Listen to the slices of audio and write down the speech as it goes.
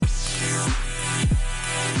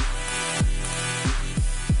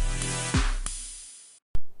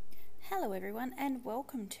everyone, and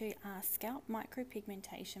welcome to our Scalp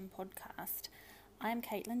Micropigmentation podcast. I am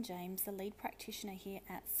Caitlin James, the lead practitioner here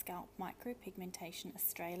at Scalp Micropigmentation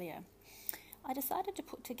Australia. I decided to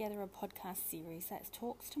put together a podcast series that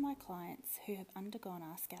talks to my clients who have undergone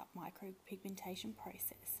our scalp micropigmentation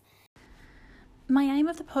process. My aim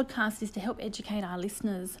of the podcast is to help educate our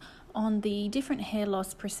listeners on the different hair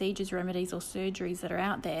loss procedures, remedies or surgeries that are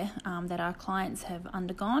out there that our clients have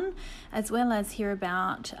undergone, as well as hear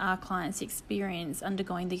about our clients' experience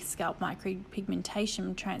undergoing the scalp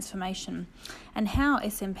micropigmentation transformation and how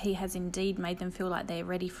SMP has indeed made them feel like they're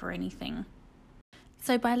ready for anything.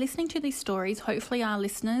 So by listening to these stories, hopefully our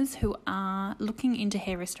listeners who are looking into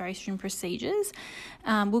hair restoration procedures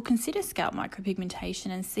will consider scalp micropigmentation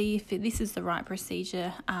and see if this is the right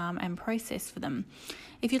procedure and process for them.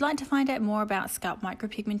 If you'd like to find out more about scalp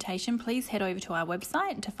micropigmentation, please head over to our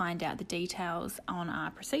website to find out the details on our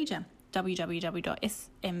procedure,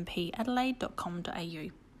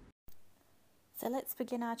 www.smpadelaide.com.au. So let's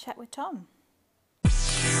begin our chat with Tom.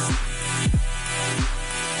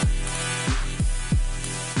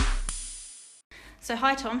 So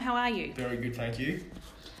hi Tom, how are you? Very good, thank you.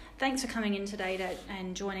 Thanks for coming in today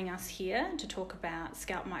and joining us here to talk about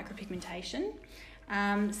scalp micropigmentation.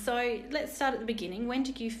 So let's start at the beginning. When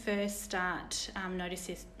did you first start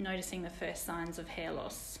noticing the first signs of hair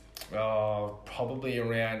loss? Probably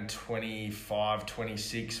around 25,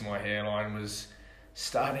 26, my hairline was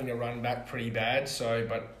starting to run back pretty bad.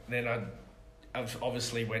 But then I've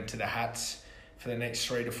obviously went to the hats for the next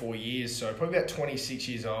 3 to 4 years. So probably about 26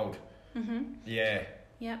 years old. Mm-hmm. Yeah.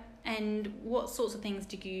 Yep. And what sorts of things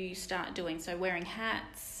did you start doing? So wearing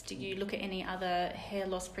hats, did you look at any other hair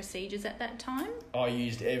loss procedures at that time? I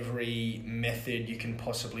used every method you can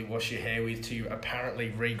possibly wash your hair with to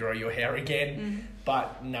apparently regrow your hair again,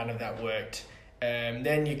 but none of that worked.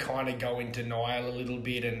 Then you kind of go in denial a little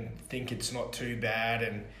bit and think it's not too bad,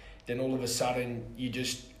 and then all of a sudden you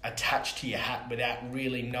just attach to your hat without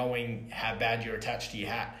really knowing how bad you're attached to your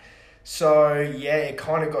hat. So, yeah, it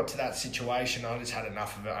kind of got to that situation. I just had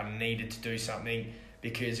enough of it. I needed to do something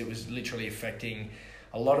because it was literally affecting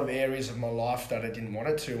a lot of areas of my life that I didn't want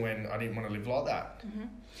it to, and I didn't want to live like that. Mm-hmm.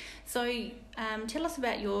 So, tell us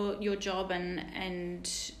about your job and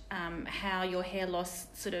how your hair loss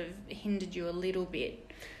sort of hindered you a little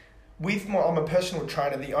bit. I'm a personal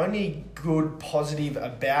trainer. The only good positive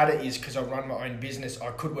about it is because I run my own business, I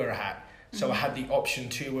could wear a hat. So I had the option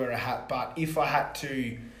to wear a hat. But if I had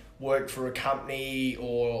to work for a company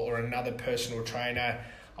or another personal trainer,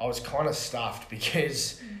 I was kind of stuffed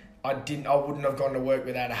because I wouldn't have gone to work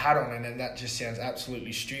without a hat on, and that just sounds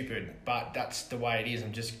absolutely stupid, but that's the way it is.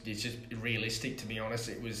 It's just realistic, to be honest.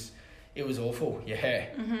 It was awful. Yeah.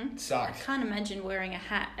 It sucked. I can't imagine wearing a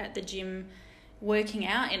hat at the gym. Working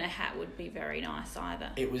out in a hat would be very nice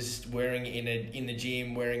either. It was wearing it in the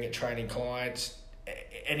gym, wearing it training clients.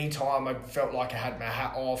 Anytime I felt like I had my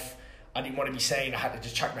hat off, I didn't want to be seen. I had to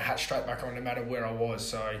just chuck my hat straight back on no matter where I was.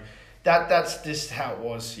 So that's just how it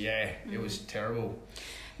was. Yeah, It was terrible.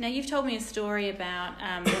 Now, you've told me a story about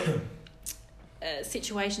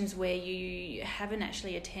situations where you haven't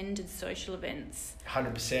actually attended social events.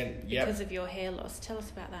 100%, yep. Because of your hair loss. Tell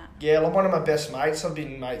us about that. Yeah, like one of my best mates, I've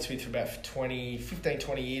been mates with for about 15,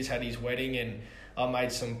 20 years, had his wedding, and I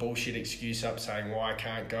made some bullshit excuse up saying why I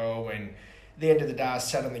can't go, and at the end of the day, I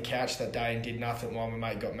sat on the couch that day and did nothing while my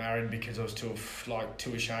mate got married because I was too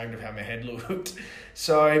ashamed of how my head looked.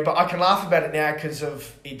 So, but I can laugh about it now because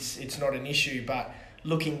of it's not an issue. But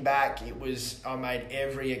looking back, I made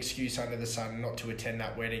every excuse under the sun not to attend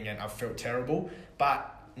that wedding, and I felt terrible.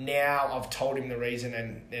 But now I've told him the reason,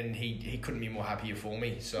 and he couldn't be more happier for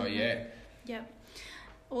me. So yeah. Yep.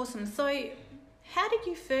 Awesome. So, how did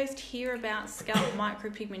you first hear about scalp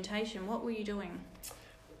micropigmentation? What were you doing?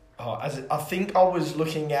 I think I was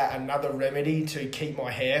looking at another remedy to keep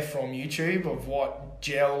my hair from YouTube of what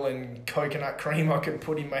gel and coconut cream I could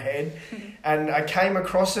put in my head. And I came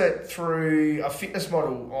across it through a fitness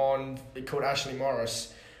model called Ashley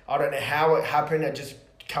Morris. I don't know how it happened. I just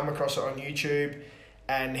come across it on YouTube,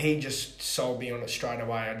 and he just sold me on it straight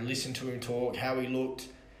away. I'd listened to him talk, how he looked,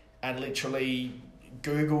 and literally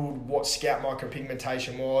Googled what scalp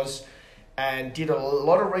micropigmentation was, and did a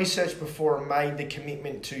lot of research before I made the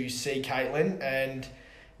commitment to see Caitlin. And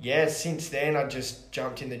yeah, since then I just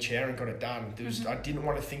jumped in the chair and got it done. I didn't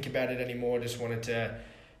want to think about it anymore. I just wanted to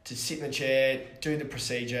sit in the chair, do the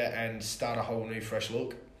procedure, and start a whole new fresh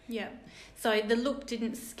look. Yeah. So the look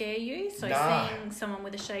didn't scare you? So seeing someone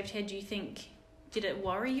with a shaved head, did it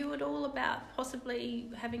worry you at all about possibly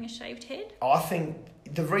having a shaved head? I think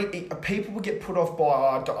people will get put off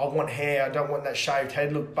by, I want hair, I don't want that shaved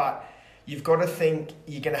head look, but you've got to think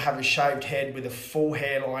you're going to have a shaved head with a full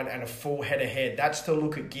hairline and a full head of hair. That's the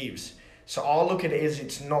look it gives. So I look at it as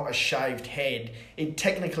it's not a shaved head. It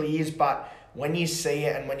technically is, but when you see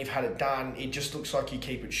it and when you've had it done, it just looks like you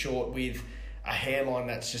keep it short with a hairline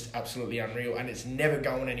that's just absolutely unreal, and it's never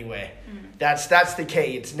going anywhere. That's the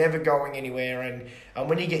key. It's never going anywhere, and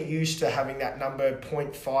when you get used to having that number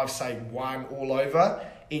 0.5, say 1 all over,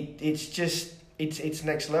 it's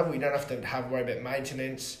next level. You don't have to worry about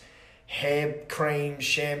maintenance, hair creams,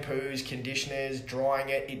 shampoos, conditioners, drying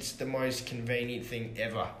it. It's the most convenient thing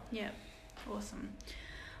ever. Yeah, awesome.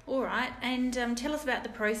 All right, and tell us about the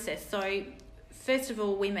process. So first of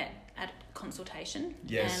all, we met at consultation.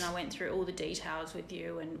 Yes. And I went through all the details with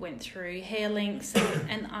you and went through hair lengths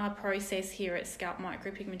and our process here at Scalp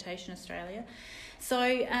Micropigmentation Australia.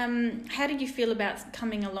 So how did you feel about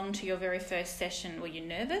coming along to your very first session? Were you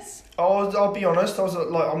nervous? I'll be honest,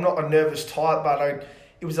 I'm not a nervous type, but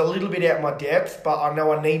it was a little bit out of my depth, but I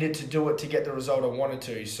know I needed to do it to get the result I wanted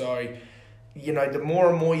to. So, you know, the more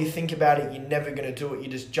and more you think about it, you're never going to do it. You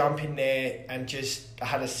just jump in there and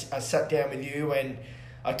I sat down with you and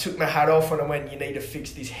I took my hat off and I went, you need to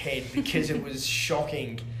fix this head, because it was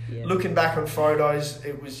shocking. Yeah. Looking back on photos,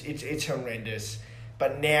 it's horrendous.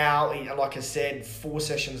 But now, like I said, 4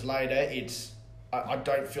 sessions later, I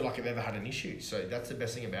don't feel like I've ever had an issue. So that's the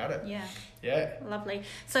best thing about it. Yeah. Yeah. Lovely.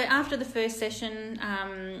 So after the first session,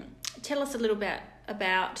 tell us a little bit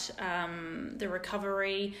about the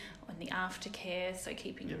recovery and the aftercare, so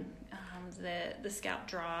keeping the scalp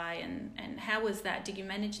dry, and how was that? Did you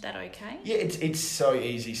manage that okay? Yeah, it's so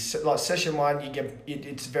easy. So, like session 1,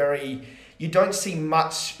 you don't see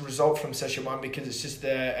much result from session 1 because it's just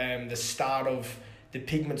the start of the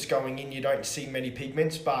pigments going in. You don't see many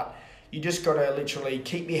pigments, but you just got to literally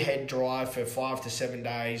keep your head dry for 5 to 7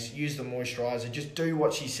 days, use the moisturizer, just do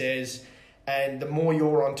what she says, and the more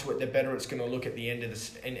you're onto it, the better it's going to look at the end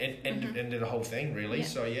of end of the whole thing, really. Yeah.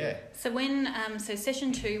 So yeah. So when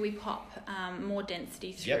session 2, we pop more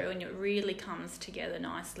density through, and it really comes together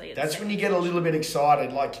nicely. That's when you get a little bit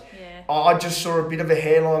excited. Like, I just saw a bit of a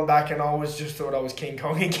hairline back, and I thought I was King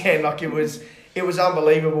Kong again. Like it was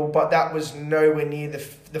unbelievable, but that was nowhere near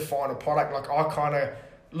the final product. Like I kind of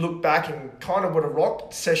look back and kind of would have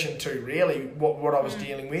rocked session 2, really, what I was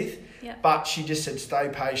dealing with. Yeah. But she just said, stay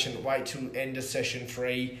patient, wait till end of session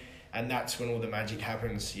 3, and that's when all the magic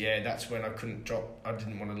happens. Yeah, that's when I couldn't drop. I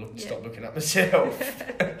didn't want to stop looking at myself.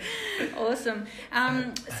 Awesome.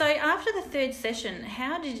 So after the 3rd session,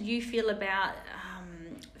 how did you feel about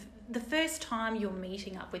the first time you're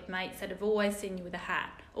meeting up with mates that have always seen you with a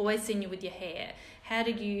hat, always seen you with your hair? How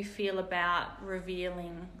did you feel about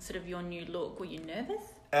revealing sort of your new look? Were you nervous?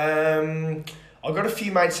 I got a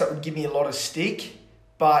few mates that would give me a lot of stick,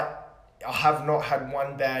 but I have not had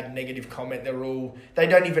one bad negative comment. They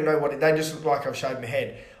don't even know they just look like I've shaved my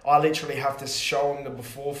head. I literally have to show them the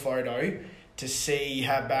before photo to see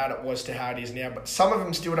how bad it was to how it is now. But some of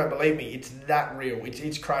them still don't believe me. It's that real.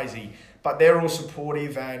 It's crazy. But they're all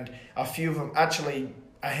supportive, and a few of them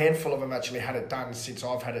a handful of them actually had it done since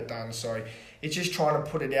I've had it done. So it's just trying to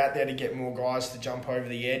put it out there to get more guys to jump over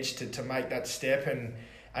the edge to make that step and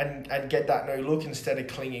get that new look instead of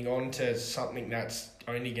clinging on to something that's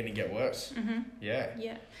only going to get worse. Mm-hmm. Yeah.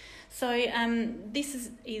 Yeah. So this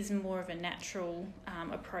is more of a natural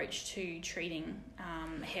approach to treating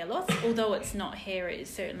hair loss. Although it's not hair, it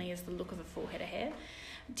certainly is the look of a full head of hair.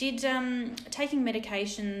 Did taking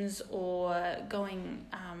medications or going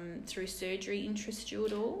through surgery interest you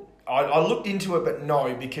at all? I looked into it, but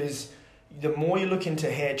no, because the more you look into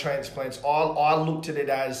hair transplants, I looked at it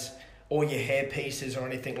as all your hair pieces or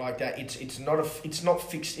anything like that. It's not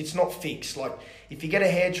fixed. Like if you get a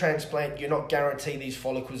hair transplant, you're not guaranteed these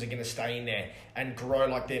follicles are going to stay in there and grow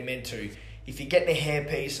like they're meant to. If you're getting a hair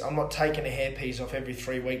piece, I'm not taking a hair piece off every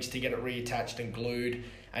 3 weeks to get it reattached and glued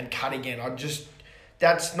and cut again.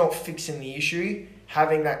 That's not fixing the issue.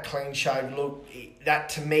 Having that clean shaved look, that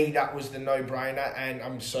to me, that was the no-brainer, and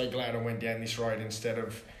I'm so glad I went down this road instead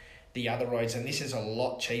of the other roads, and this is a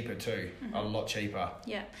lot cheaper too. Mm-hmm. A lot cheaper.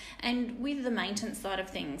 Yeah. And with the maintenance side of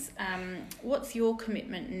things, what's your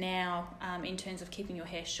commitment now in terms of keeping your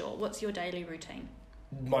hair short? What's your daily routine?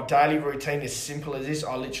 My daily routine is simple as this.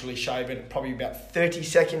 I literally shave it probably about 30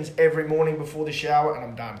 seconds every morning before the shower, and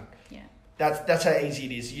I'm done. Yeah. That's how easy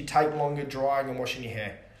it is. You take longer drying and washing your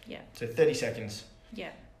hair. Yeah. So 30 seconds.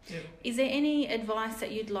 Yeah. Yep. Is there any advice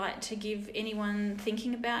that you'd like to give anyone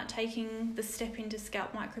thinking about taking the step into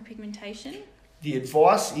scalp micropigmentation? The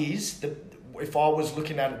advice is that if I was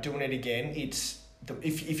looking at it, doing it again,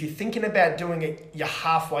 if you're thinking about doing it, you're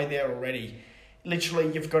halfway there already.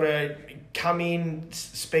 Literally, you've got to come in,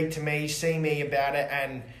 speak to me, see me about it,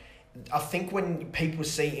 and I think when people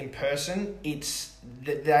see it in person, it's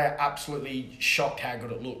that they're absolutely shocked how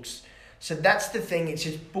good it looks. So that's the thing. It's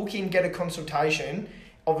just book in, get a consultation,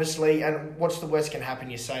 obviously, and what's the worst can happen?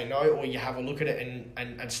 You say no, or you have a look at it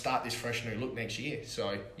and start this fresh new look next year.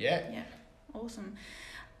 So, yeah. Yeah, awesome.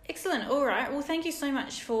 Excellent. All right. Well, thank you so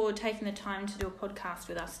much for taking the time to do a podcast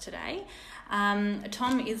with us today.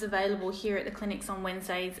 Tom is available here at the clinics on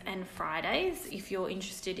Wednesdays and Fridays if you're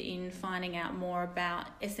interested in finding out more about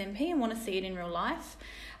SMP and want to see it in real life.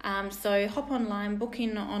 So hop online, book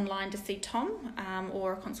in online to see Tom,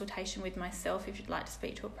 or a consultation with myself if you'd like to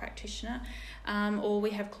speak to a practitioner, or we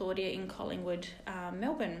have Claudia in Collingwood,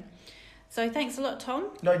 Melbourne. So thanks a lot, Tom.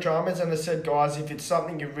 No dramas. And I said, guys, if it's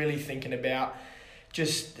something you're really thinking about,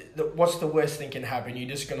 what's the worst thing can happen? You're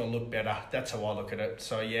just going to look better. That's how I look at it.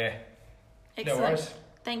 So, yeah. Excellent. No worries.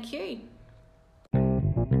 Thank you.